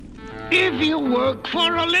If you work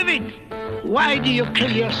for a living, why do you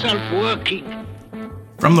kill yourself working?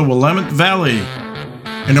 From the Willamette Valley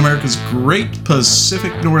in America's great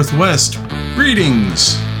Pacific Northwest,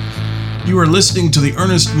 greetings! You are listening to the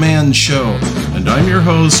Earnest Mann Show, and I'm your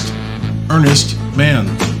host, Earnest Mann.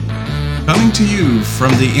 Coming to you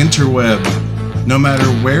from the interweb, no matter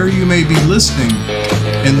where you may be listening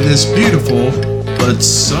in this beautiful, but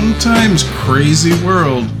sometimes crazy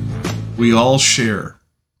world we all share.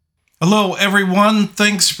 Hello everyone,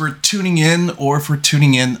 thanks for tuning in or for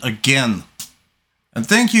tuning in again. And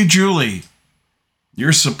thank you, Julie.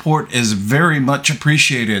 Your support is very much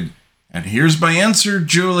appreciated. And here's my answer,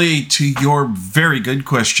 Julie, to your very good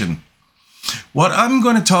question. What I'm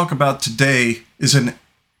going to talk about today is an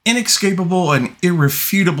inescapable and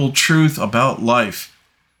irrefutable truth about life.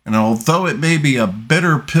 And although it may be a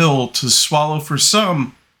bitter pill to swallow for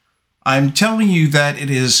some, I'm telling you that it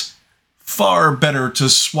is far better to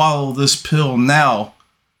swallow this pill now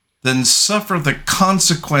than suffer the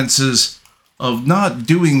consequences of not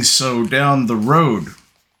doing so down the road.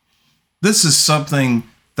 This is something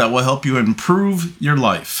that will help you improve your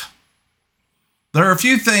life. There are a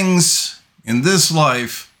few things in this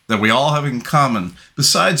life that we all have in common.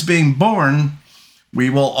 Besides being born, we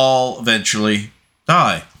will all eventually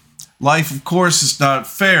die. Life, of course, is not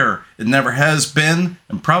fair. It never has been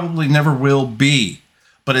and probably never will be.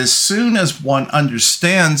 But as soon as one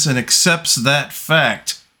understands and accepts that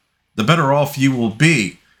fact, the better off you will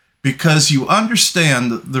be, because you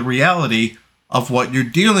understand the reality of what you're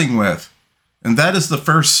dealing with. And that is the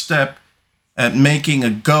first step at making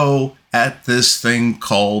a go at this thing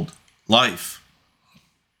called life.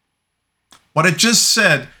 What I just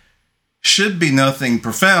said should be nothing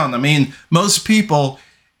profound. I mean, most people,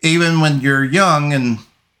 even when you're young and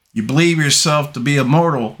you believe yourself to be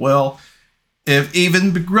immortal, well, if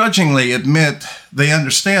even begrudgingly admit they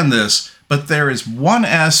understand this, but there is one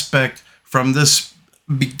aspect from this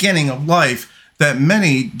beginning of life that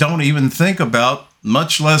many don't even think about,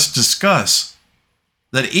 much less discuss,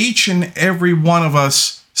 that each and every one of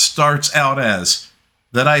us starts out as,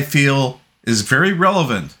 that I feel is very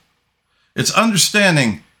relevant. It's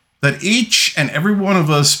understanding that each and every one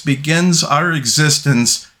of us begins our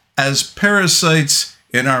existence as parasites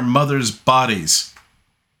in our mother's bodies.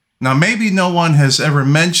 Now, maybe no one has ever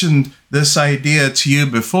mentioned this idea to you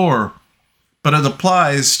before, but it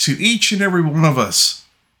applies to each and every one of us.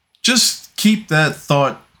 Just keep that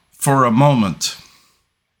thought for a moment.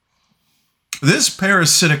 This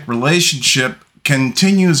parasitic relationship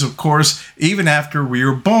continues, of course, even after we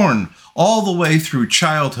are born, all the way through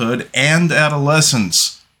childhood and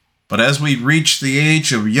adolescence. But as we reach the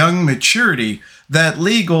age of young maturity, that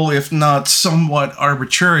legal, if not somewhat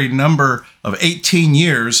arbitrary number of 18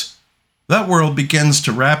 years, that world begins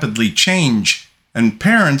to rapidly change, and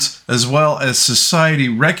parents as well as society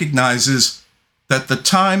recognizes that the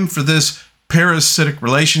time for this parasitic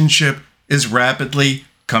relationship is rapidly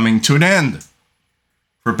coming to an end.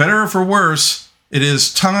 For better or for worse, it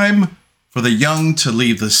is time for the young to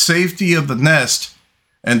leave the safety of the nest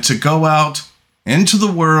and to go out into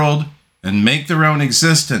the world and make their own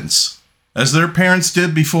existence, as their parents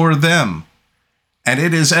did before them. And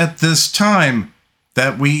it is at this time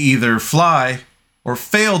that we either fly or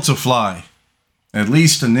fail to fly, at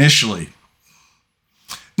least initially.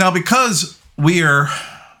 Now, because we are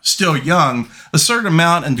still young, a certain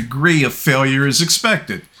amount and degree of failure is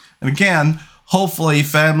expected. And again, hopefully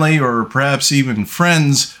family or perhaps even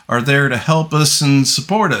friends are there to help us and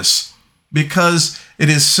support us, because it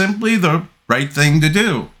is simply the right thing to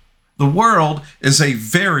do. The world is a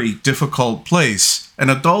very difficult place, and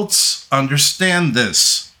adults understand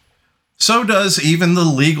this. So does even the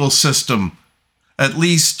legal system, at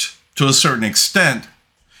least to a certain extent.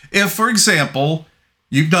 If, for example,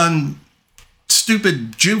 you've done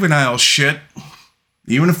stupid juvenile shit,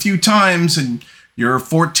 even a few times, and you're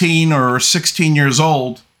 14 or 16 years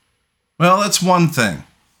old, well, that's one thing.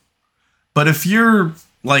 But if you're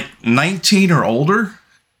like 19 or older,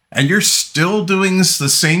 and you're still doing the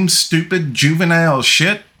same stupid juvenile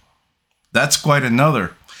shit, that's quite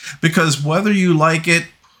another. Because whether you like it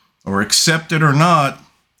or accept it or not,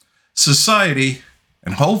 society,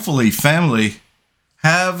 and hopefully family,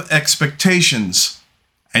 have expectations,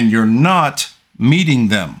 and you're not meeting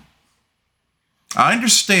them. I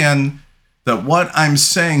understand that what I'm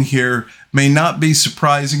saying here may not be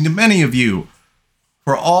surprising to many of you.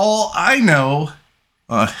 For all I know,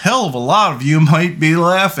 a hell of a lot of you might be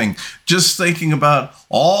laughing just thinking about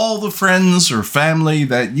all the friends or family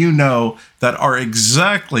that you know that are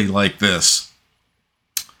exactly like this.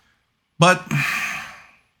 But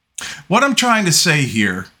what I'm trying to say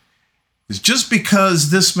here is just because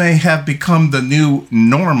this may have become the new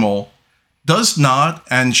normal does not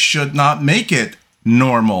and should not make it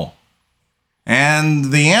normal.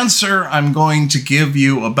 And the answer I'm going to give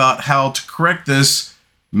you about how to correct this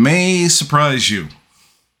may surprise you.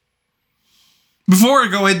 Before I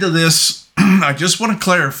go into this, I just want to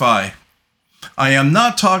clarify. I am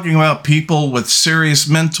not talking about people with serious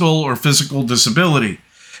mental or physical disability.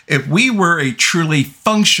 If we were a truly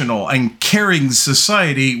functional and caring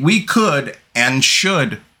society, we could and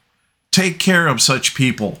should take care of such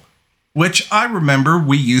people, which I remember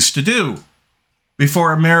we used to do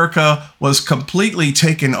before America was completely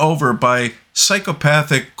taken over by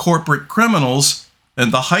psychopathic corporate criminals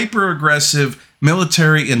and the hyper-aggressive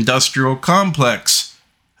military-industrial complex,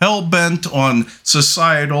 hell-bent on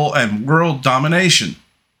societal and world domination.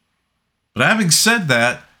 But having said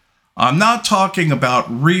that, I'm not talking about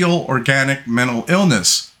real organic mental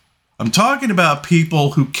illness. I'm talking about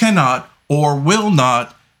people who cannot or will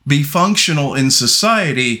not be functional in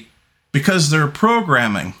society because their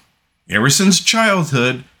programming, ever since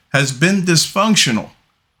childhood, has been dysfunctional.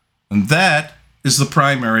 And that is the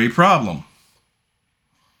primary problem.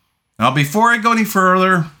 Now, before I go any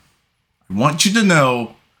further, I want you to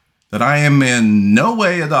know that I am in no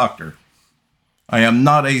way a doctor. I am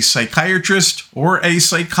not a psychiatrist or a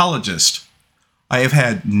psychologist. I have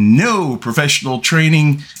had no professional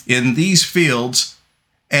training in these fields,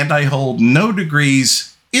 and I hold no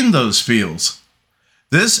degrees in those fields.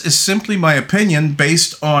 This is simply my opinion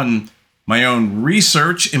based on my own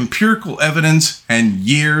research, empirical evidence, and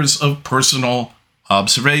years of personal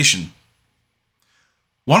observation.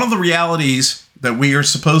 One of the realities that we are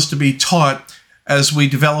supposed to be taught as we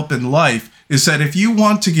develop in life is that if you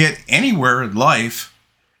want to get anywhere in life,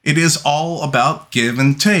 it is all about give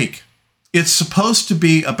and take. It's supposed to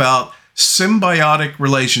be about symbiotic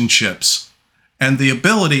relationships and the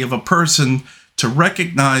ability of a person to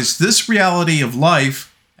recognize this reality of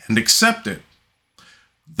life and accept it.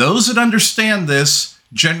 Those that understand this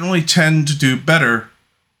generally tend to do better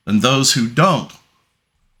than those who don't.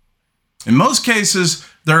 In most cases,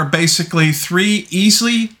 there are basically three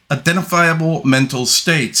easily identifiable mental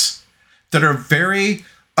states that are very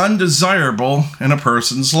undesirable in a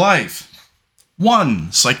person's life. 1,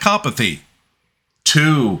 psychopathy.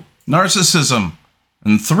 2, narcissism.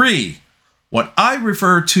 And 3, what I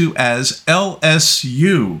refer to as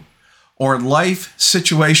LSU, or life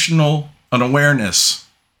situational unawareness.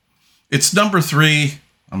 It's number 3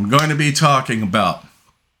 I'm going to be talking about.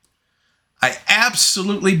 I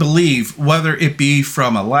absolutely believe, whether it be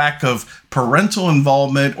from a lack of parental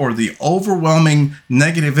involvement or the overwhelming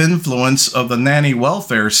negative influence of the nanny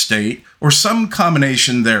welfare state, or some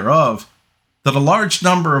combination thereof, that a large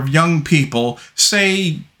number of young people,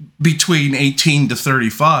 say between 18 to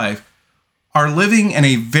 35, are living in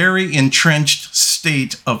a very entrenched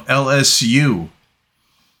state of LSU,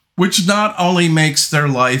 which not only makes their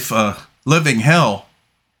life a living hell,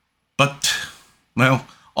 but, well,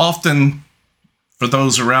 often for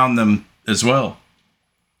those around them as well.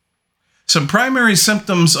 Some primary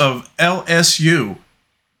symptoms of LSU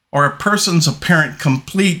are a person's apparent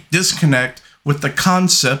complete disconnect with the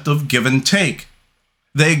concept of give and take.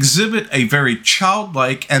 They exhibit a very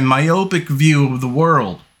childlike and myopic view of the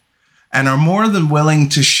world, and are more than willing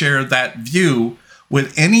to share that view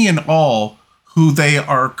with any and all who they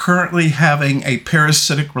are currently having a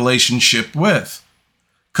parasitic relationship with.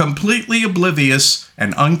 Completely oblivious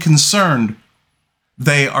and unconcerned,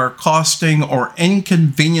 they are costing or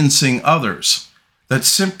inconveniencing others that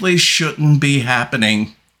simply shouldn't be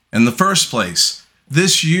happening in the first place.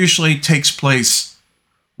 This usually takes place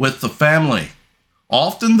with the family,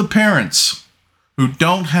 often the parents, who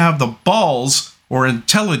don't have the balls or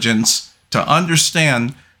intelligence to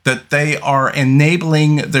understand that they are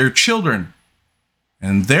enabling their children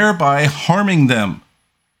and thereby harming them,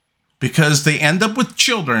 because they end up with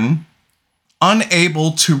children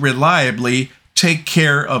unable to reliably take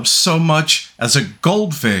care of so much as a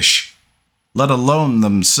goldfish, let alone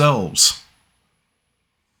themselves.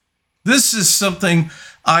 This is something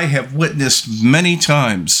I have witnessed many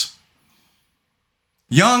times.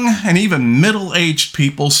 Young and even middle-aged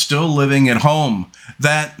people still living at home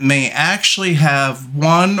that may actually have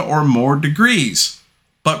 1 or more degrees,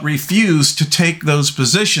 but refuse to take those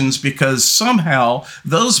positions because somehow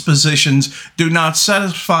those positions do not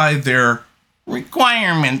satisfy their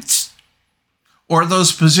requirements. Or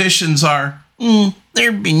those positions are,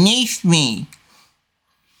 they're beneath me.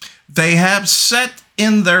 They have set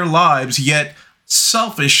in their lives, yet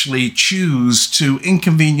selfishly choose to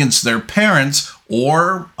inconvenience their parents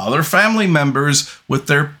or other family members with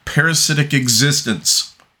their parasitic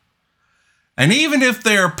existence. And even if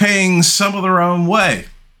they are paying some of their own way,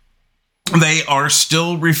 they are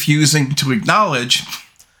still refusing to acknowledge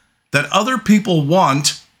that other people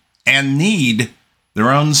want and need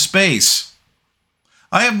their own space.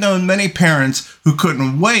 I have known many parents who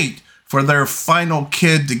couldn't wait for their final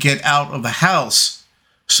kid to get out of the house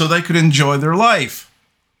so they could enjoy their life.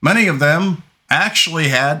 Many of them actually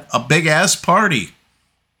had a big-ass party.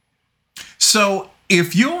 So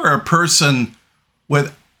if you're a person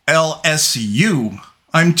with LSU,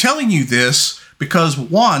 I'm telling you this because,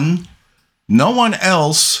 one, no one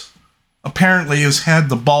else apparently has had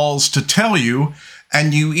the balls to tell you,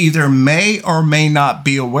 and you either may or may not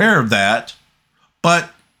be aware of that, but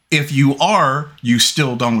if you are, you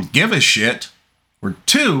still don't give a shit. Or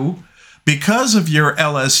two, because of your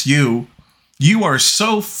LSU, you are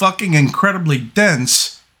so fucking incredibly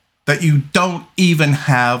dense that you don't even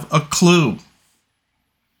have a clue.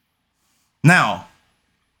 Now,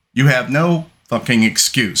 you have no fucking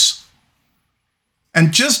excuse.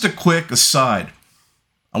 And just a quick aside,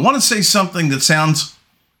 I want to say something that sounds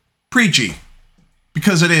preachy,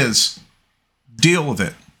 because it is. Deal with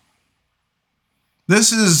it.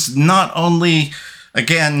 This is not only,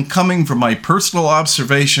 again, coming from my personal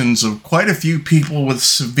observations of quite a few people with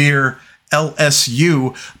severe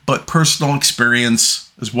LSU, but personal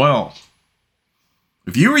experience as well.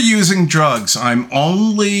 If you are using drugs, I'm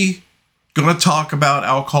only going to talk about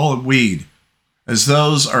alcohol and weed, as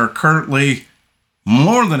those are currently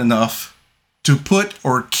more than enough to put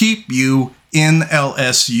or keep you in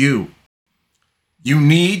LSU. You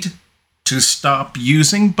need to stop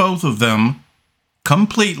using both of them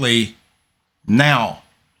completely now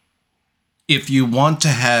if you want to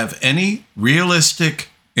have any realistic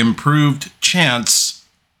improved chance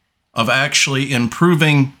of actually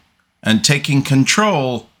improving and taking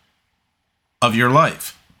control of your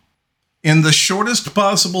life. In the shortest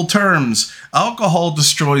possible terms, alcohol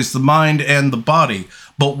destroys the mind and the body,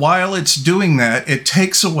 but while it's doing that, it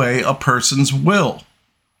takes away a person's will.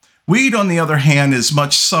 Weed, on the other hand, is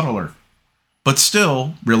much subtler, but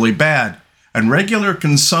still really bad, and regular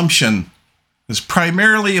consumption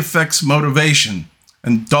primarily affects motivation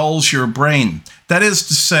and dulls your brain. That is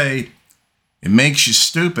to say, it makes you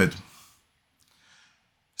stupid.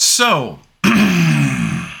 So,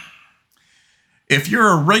 if you're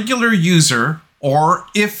a regular user, or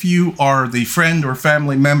if you are the friend or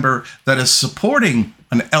family member that is supporting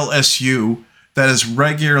an LSU that is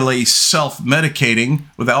regularly self-medicating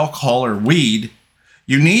with alcohol or weed,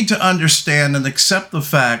 you need to understand and accept the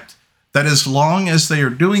fact that as long as they are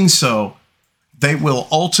doing so, they will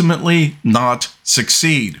ultimately not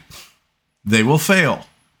succeed. They will fail.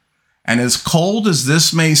 And as cold as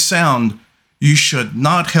this may sound, you should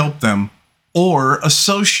not help them or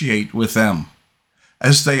associate with them,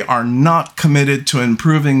 as they are not committed to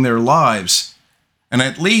improving their lives. And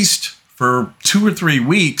at least for 2 or 3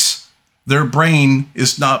 weeks, their brain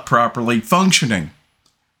is not properly functioning.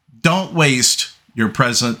 Don't waste your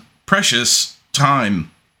precious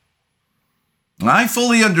time. I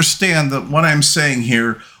fully understand that what I'm saying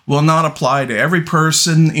here will not apply to every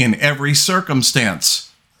person in every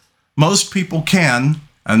circumstance. Most people can,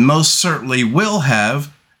 and most certainly will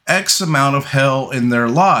have, X amount of hell in their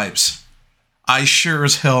lives. I sure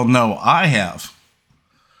as hell know I have.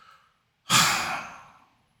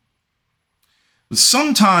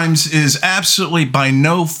 Sometimes it is absolutely by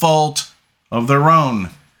no fault of their own.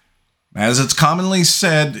 As it's commonly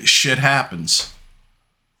said, shit happens.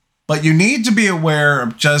 But you need to be aware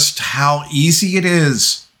of just how easy it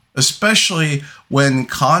is, especially when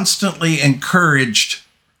constantly encouraged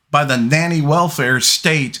by the nanny welfare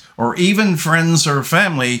state or even friends or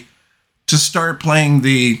family to start playing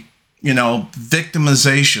the,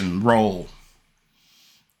 victimization role.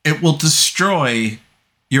 It will destroy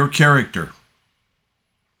your character.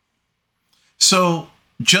 So,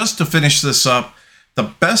 just to finish this up, the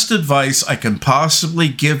best advice I can possibly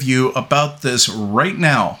give you about this right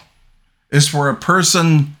now is for a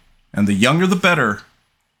person, and the younger the better,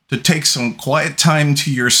 to take some quiet time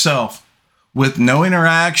to yourself with no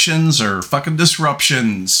interactions or fucking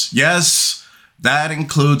disruptions. Yes, that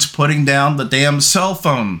includes putting down the damn cell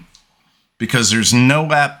phone, because there's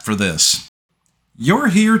no app for this. You're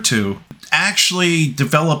here to actually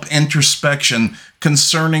develop introspection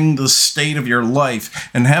concerning the state of your life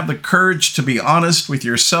and have the courage to be honest with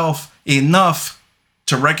yourself enough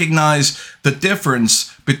to recognize the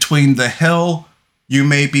difference between the hell you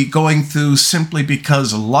may be going through simply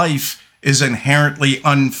because life is inherently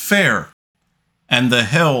unfair and the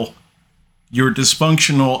hell your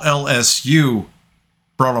dysfunctional LSU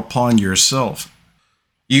brought upon yourself.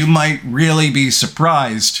 You might really be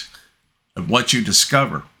surprised at what you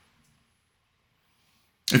discover.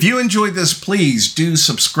 If you enjoyed this, please do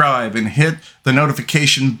subscribe and hit the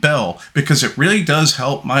notification bell because it really does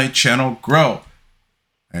help my channel grow.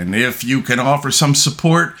 And if you can offer some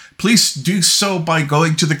support, please do so by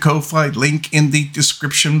going to the Ko-Fi link in the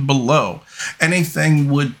description below. Anything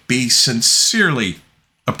would be sincerely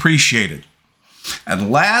appreciated. And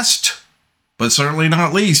last, but certainly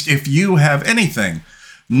not least, if you have anything,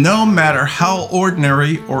 no matter how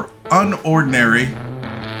ordinary or unordinary,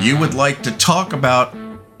 you would like to talk about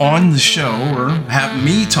on the show or have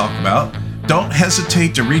me talk about, don't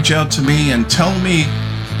hesitate to reach out to me and tell me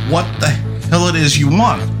what the hell it is you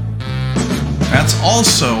want. That's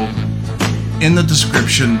also in the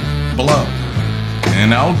description below.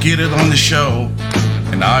 And I'll get it on the show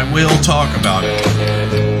and I will talk about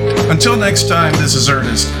it. Until next time, this is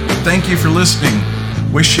Ernest. Thank you for listening.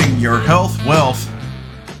 Wishing your health, wealth,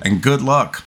 and good luck.